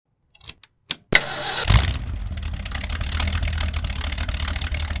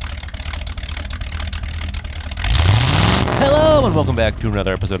and welcome back to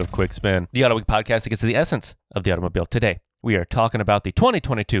another episode of Quick Spin, the Auto Week podcast that gets to the essence of the automobile. Today, we are talking about the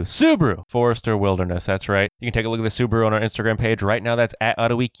 2022 Subaru Forester Wilderness. That's right. You can take a look at the Subaru on our Instagram page right now. That's at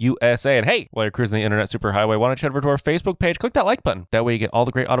Auto Week USA. And hey, while you're cruising the internet superhighway, why don't you head over to our Facebook page, click that like button. That way you get all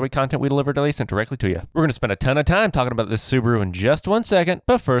the great Auto Week content we deliver daily sent directly to you. We're going to spend a ton of time talking about this Subaru in just 1 second,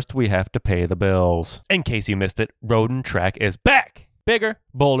 but first we have to pay the bills. In case you missed it, Road & Track is back! Bigger,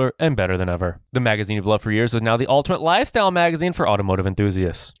 bolder, and better than ever. The magazine you've loved for years is now the ultimate lifestyle magazine for automotive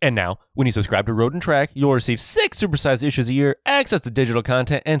enthusiasts. And now, when you subscribe to Road & Track, you'll receive 6 supersized issues a year, access to digital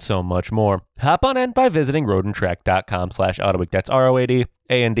content, and so much more. Hop on in by visiting roadandtrack.com/autoweek. That's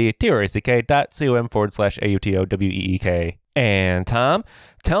ROADANDTRACK.com/AUTOWEEK. And Tom,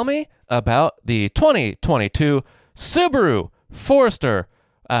 tell me about the 2022 Subaru Forester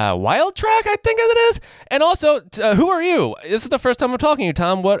Wild Track, I think it is. And also, who are you? This is the first time I'm talking to you,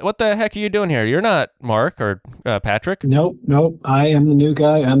 Tom. What the heck are you doing here? You're not Mark or Patrick. Nope. I am the new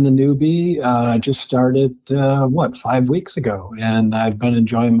guy. I'm the newbie. I just started, 5 weeks ago. And I've been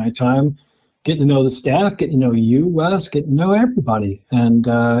enjoying my time, getting to know the staff, getting to know you, Wes, getting to know everybody. And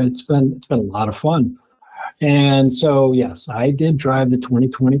it's been a lot of fun. And so, yes, I did drive the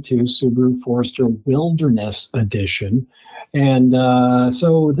 2022 Subaru Forester Wilderness Edition. And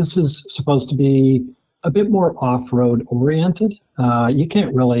so this is supposed to be a bit more off-road oriented. You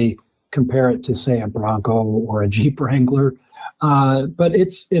can't really compare it to, say, a Bronco or a Jeep Wrangler, but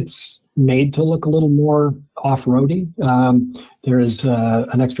it's made to look a little more off-roady. There is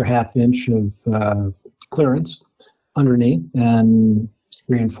an extra half-inch of clearance underneath and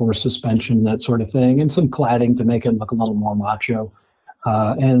reinforced suspension, that sort of thing, and some cladding to make it look a little more macho.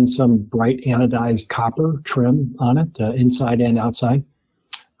 And some bright anodized copper trim on it, inside and outside.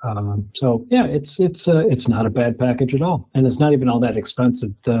 So yeah, it's not a bad package at all, and it's not even all that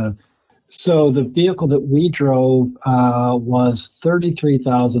expensive. So the vehicle that we drove was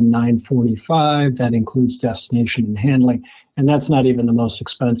 $33,945. That includes destination and handling, and that's not even the most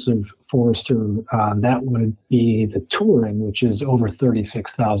expensive Forester. That would be the Touring, which is over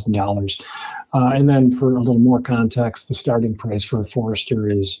 $36,000. And then for a little more context, the starting price for a Forester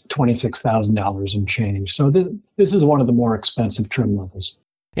is $26,000 and change. So this is one of the more expensive trim levels.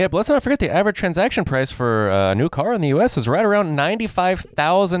 Yeah, but let's not forget the average transaction price for a new car in the U.S. is right around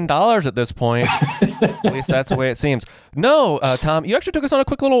 $95,000 at this point. At least that's the way it seems. No, Tom, you actually took us on a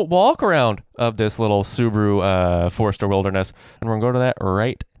quick little walk around of this little Subaru Forester Wilderness, and we're going to go to that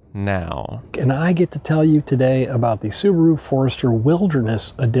right now. And I get to tell you today about the Subaru Forester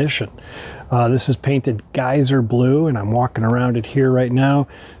Wilderness Edition. This is painted geyser blue, and I'm walking around it here right now.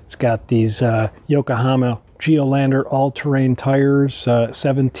 It's got these Yokohama Geolander all-terrain tires,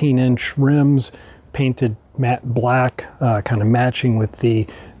 17-inch rims, painted matte black, kind of matching with the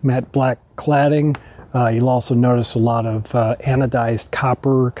matte black cladding. You'll also notice a lot of anodized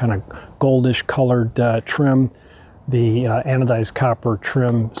copper, kind of goldish colored trim. The anodized copper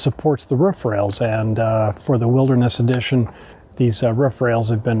trim supports the roof rails, and for the Wilderness Edition, these roof rails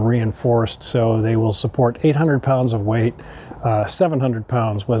have been reinforced, so they will support 800 pounds of weight. 700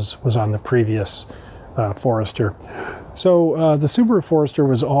 pounds was on the previous Forester. So the Subaru Forester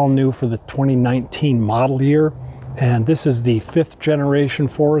was all new for the 2019 model year, and this is the 5th generation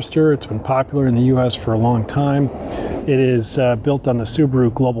Forester. It's been popular in the U.S. for a long time. It is built on the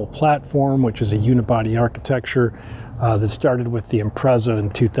Subaru Global Platform, which is a unibody architecture that started with the Impreza in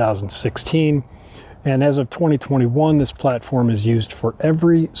 2016. And as of 2021, this platform is used for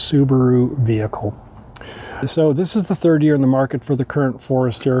every Subaru vehicle. So this is the 3rd year in the market for the current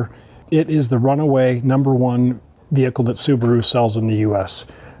Forester. It is the runaway #1 vehicle that Subaru sells in the U.S.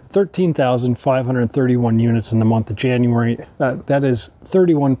 13,531 units in the month of January. That is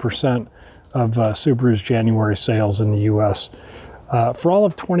 31% of Subaru's January sales in the U.S. For all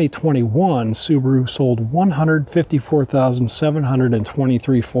of 2021, Subaru sold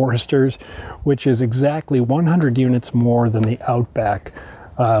 154,723 Foresters, which is exactly 100 units more than the Outback,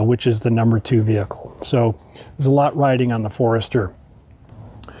 which is the #2 vehicle. So there's a lot riding on the Forester.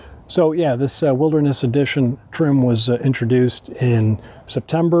 So yeah, this Wilderness Edition trim was introduced in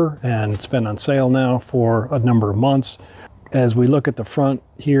September, and it's been on sale now for a number of months. As we look at the front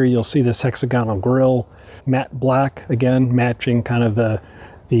here, you'll see this hexagonal grille, matte black, again, matching kind of the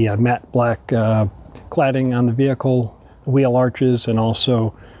matte black cladding on the vehicle, the wheel arches, and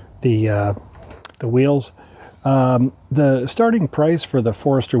also the wheels. The starting price for the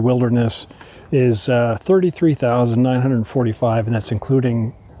Forester Wilderness is $33,945, and that's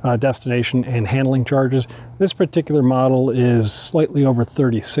including destination and handling charges. This particular model is slightly over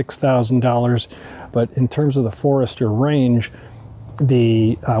 $36,000, but in terms of the Forester range,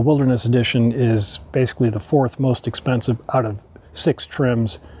 the Wilderness Edition is basically the 4th most expensive out of 6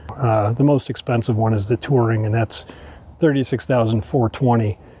 trims. The most expensive one is the Touring, and that's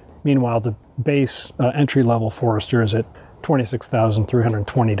 $36,420. Meanwhile, the base entry-level Forester is at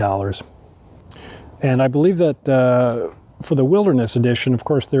 $26,320. And I believe that for the Wilderness Edition, of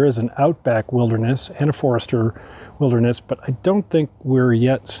course, there is an Outback Wilderness and a Forester Wilderness, but I don't think we're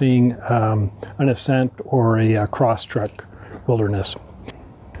yet seeing an Ascent or a Crosstrek Wilderness.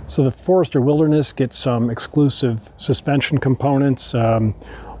 So the Forester Wilderness gets some exclusive suspension components,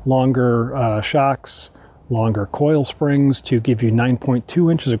 longer shocks, longer coil springs to give you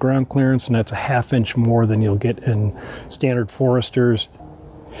 9.2 inches of ground clearance, and that's a ½ inch more than you'll get in standard Foresters.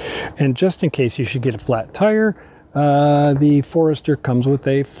 And just in case you should get a flat tire, the Forester comes with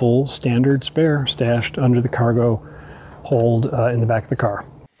a full standard spare stashed under the cargo hold in the back of the car.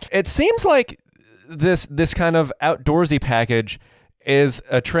 It seems like this kind of outdoorsy package is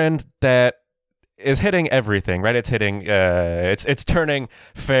a trend that is hitting everything, right? It's hitting, it's turning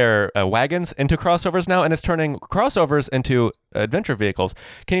fair wagons into crossovers now, and it's turning crossovers into adventure vehicles.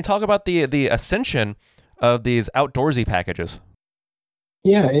 Can you talk about the ascension of these outdoorsy packages?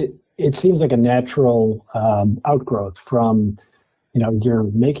 Yeah, it seems like a natural outgrowth from, you're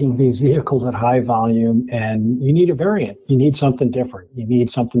making these vehicles at high volume, and you need a variant. You need something different. You need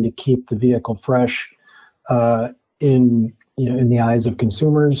something to keep the vehicle fresh in the eyes of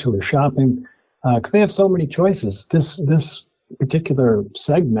consumers who are shopping. Because they have so many choices. This particular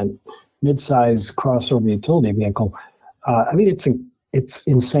segment, mid-size crossover utility vehicle, it's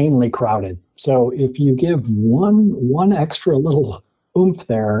insanely crowded. So if you give one extra little oomph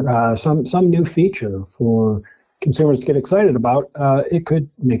there, some new feature for consumers to get excited about, it could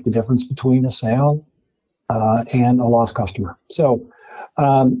make the difference between a sale and a lost customer. So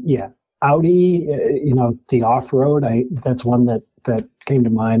Audi, the off-road, that's one that came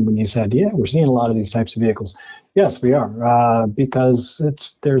to mind when you said, yeah, we're seeing a lot of these types of vehicles. Yes, we are, because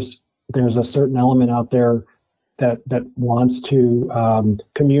there's a certain element out there that wants to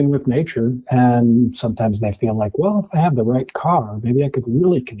commune with nature, and sometimes they feel like, well, if I have the right car, maybe I could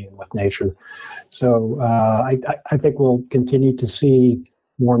really commune with nature. So I think we'll continue to see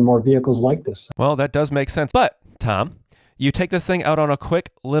more and more vehicles like this. Well, that does make sense. But, Tom, you take this thing out on a quick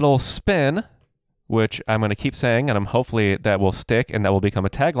little spin, which I'm going to keep saying, and hopefully that will stick and that will become a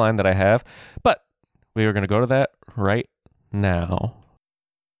tagline that I have. But we are going to go to that right now.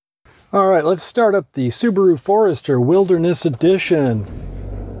 All right, let's start up the Subaru Forester Wilderness Edition.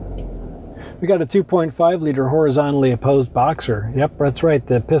 We got a 2.5 liter horizontally opposed boxer. Yep, that's right.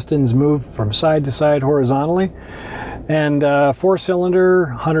 The pistons move from side to side horizontally. And 4-cylinder,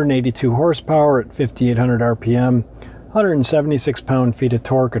 182 horsepower at 5,800 RPM. 176 pound-feet of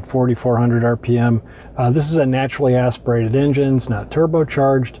torque at 4,400 RPM. This is a naturally aspirated engine. It's not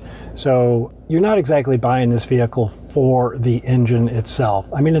turbocharged. So you're not exactly buying this vehicle for the engine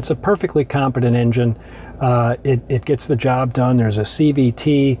itself. I mean, it's a perfectly competent engine. It gets the job done. There's a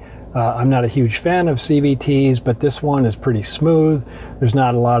CVT. I'm not a huge fan of CVTs, but this one is pretty smooth. There's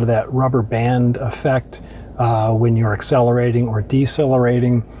not a lot of that rubber band effect when you're accelerating or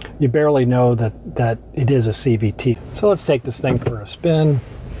decelerating. You barely know that it is a CVT. So let's take this thing for a spin.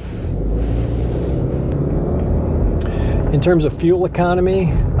 In terms of fuel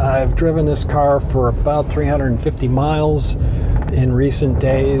economy, I've driven this car for about 350 miles in recent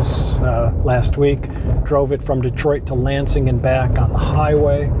days. Last week, drove it from Detroit to Lansing and back on the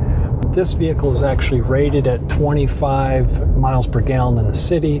highway. This vehicle is actually rated at 25 miles per gallon in the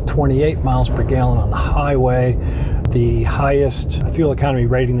city, 28 miles per gallon on the highway. The highest fuel economy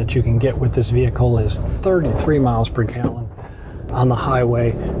rating that you can get with this vehicle is 33 miles per gallon on the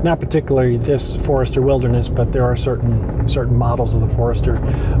highway. Not particularly this Forester Wilderness, but there are certain models of the Forester.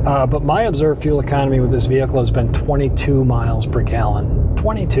 But my observed fuel economy with this vehicle has been 22 miles per gallon.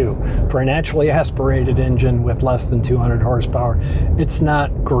 22 for a naturally aspirated engine with less than 200 horsepower. It's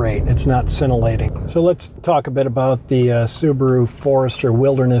not great. It's not scintillating. So let's talk a bit about the Subaru Forester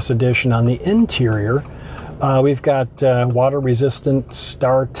Wilderness Edition on the interior. We've got water-resistant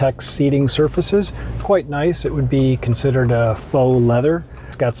StarTech seating surfaces. Quite nice. It would be considered a faux leather.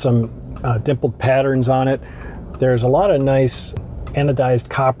 It's got some dimpled patterns on it. There's a lot of nice anodized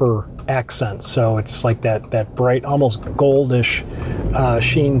copper accents, so it's like that bright, almost goldish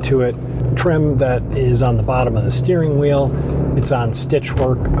sheen to it. Trim that is on the bottom of the steering wheel. It's on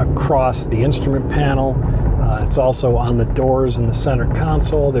stitchwork across the instrument panel. It's also on the doors in the center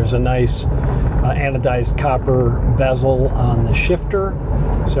console. There's a nice anodized copper bezel on the shifter,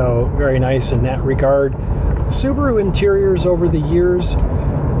 so very nice in that regard. Subaru interiors over the years,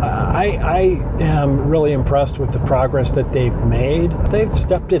 I am really impressed with the progress that they've made. They've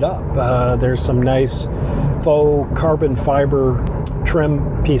stepped it up. There's some nice faux carbon fiber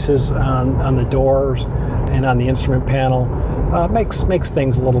trim pieces on the doors and on the instrument panel. Makes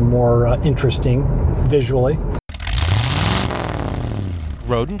things a little more interesting visually.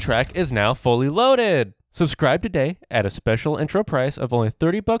 Road & Track is now fully loaded. Subscribe today at a special intro price of only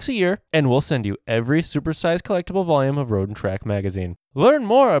 $30 a year, and we'll send you every supersized collectible volume of Road & Track magazine. Learn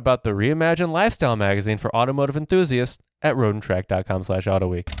more about the reimagined lifestyle magazine for automotive enthusiasts at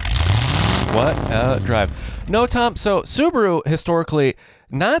roadandtrack.com/autoweek. What a drive. No, Tom, so Subaru, historically,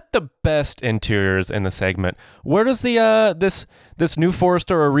 not the best interiors in the segment. Where does the this new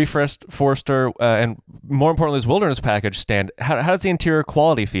Forester or refreshed Forester, and more importantly, this Wilderness package stand? How does the interior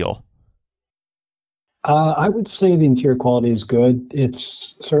quality feel? I would say the interior quality is good.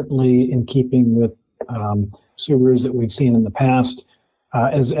 It's certainly in keeping with Subarus that we've seen in the past.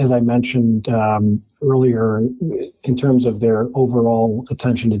 As I mentioned earlier, in terms of their overall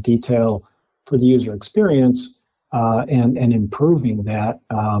attention to detail for the user experience and improving that,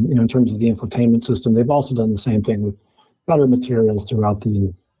 in terms of the infotainment system, they've also done the same thing with better materials throughout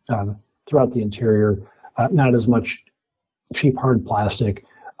the interior. Not as much cheap hard plastic.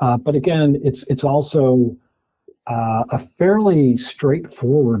 But again, it's also a fairly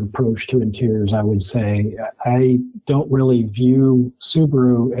straightforward approach to interiors, I would say. I don't really view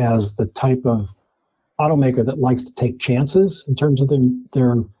Subaru as the type of automaker that likes to take chances in terms of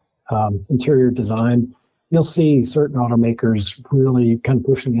their interior design. You'll see certain automakers really kind of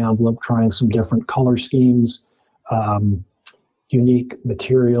pushing the envelope, trying some different color schemes, unique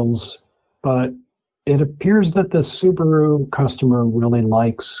materials, but it appears that the Subaru customer really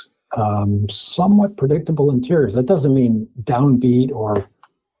likes somewhat predictable interiors. That doesn't mean downbeat or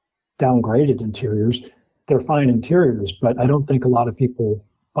downgraded interiors. They're fine interiors, but I don't think a lot of people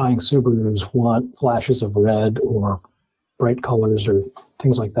buying Subarus want flashes of red or bright colors or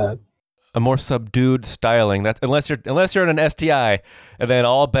things like that. A more subdued styling. That's unless you're in an STI, and then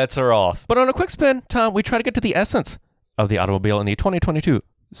all bets are off. But on a quick spin, Tom, we try to get to the essence of the automobile, in the 2022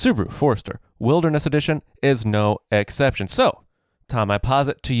 Subaru Forester Wilderness Edition is no exception. So, Tom, I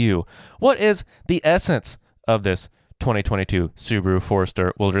posit to you, what is the essence of this 2022 Subaru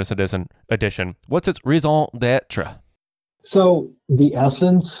Forester Wilderness Edition? What's its raison d'etre? So, the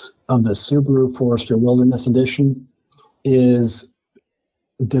essence of the Subaru Forester Wilderness Edition is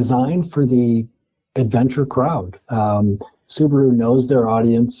designed for the adventure crowd. Subaru knows their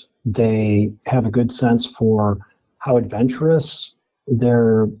audience. They have a good sense for how adventurous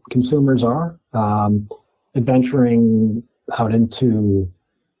their consumers are, adventuring out into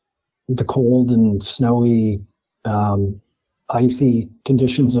the cold and snowy, icy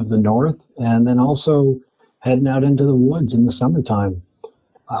conditions of the north, and then also heading out into the woods in the summertime.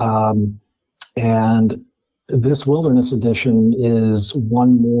 And this Wilderness Edition is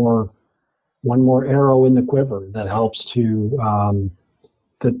one more arrow in the quiver that helps to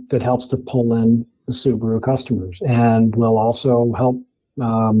that helps to pull in Subaru customers, and will also help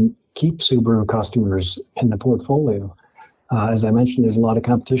keep Subaru customers in the portfolio. As I mentioned, there's a lot of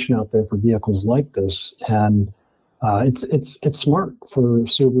competition out there for vehicles like this, and it's smart for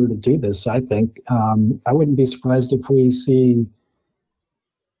Subaru to do this. I think I wouldn't be surprised if we see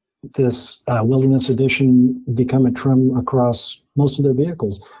this Wilderness Edition become a trim across most of their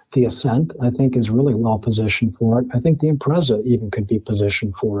vehicles. The Ascent, I think, is really well positioned for it. I think the Impreza even could be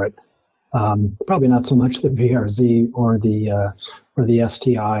positioned for it. Probably not so much the BRZ or the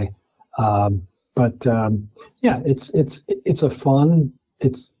STI, but yeah, it's a fun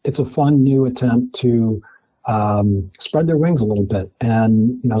new attempt to spread their wings a little bit,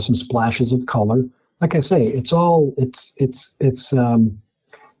 and some splashes of color. Like I say, it's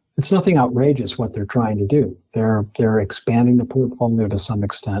nothing outrageous what they're trying to do. They're expanding the portfolio to some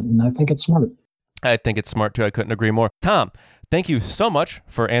extent, and I think it's smart. I think it's smart too. I couldn't agree more. Tom, thank you so much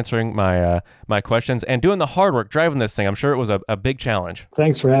for answering my questions and doing the hard work driving this thing. I'm sure it was a big challenge.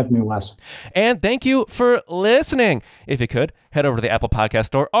 Thanks for having me, Wes. And thank you for listening. If you could, head over to the Apple Podcast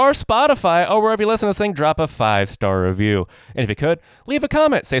Store or Spotify or wherever you listen to this thing, drop a 5-star review. And if you could, leave a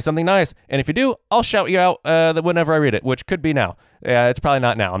comment, say something nice. And if you do, I'll shout you out whenever I read it, which could be now. It's probably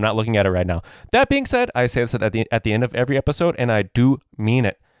not now. I'm not looking at it right now. That being said, I say this at the end of every episode, and I do mean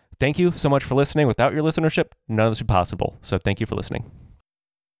it. Thank you so much for listening. Without your listenership, none of this would be possible. So thank you for listening.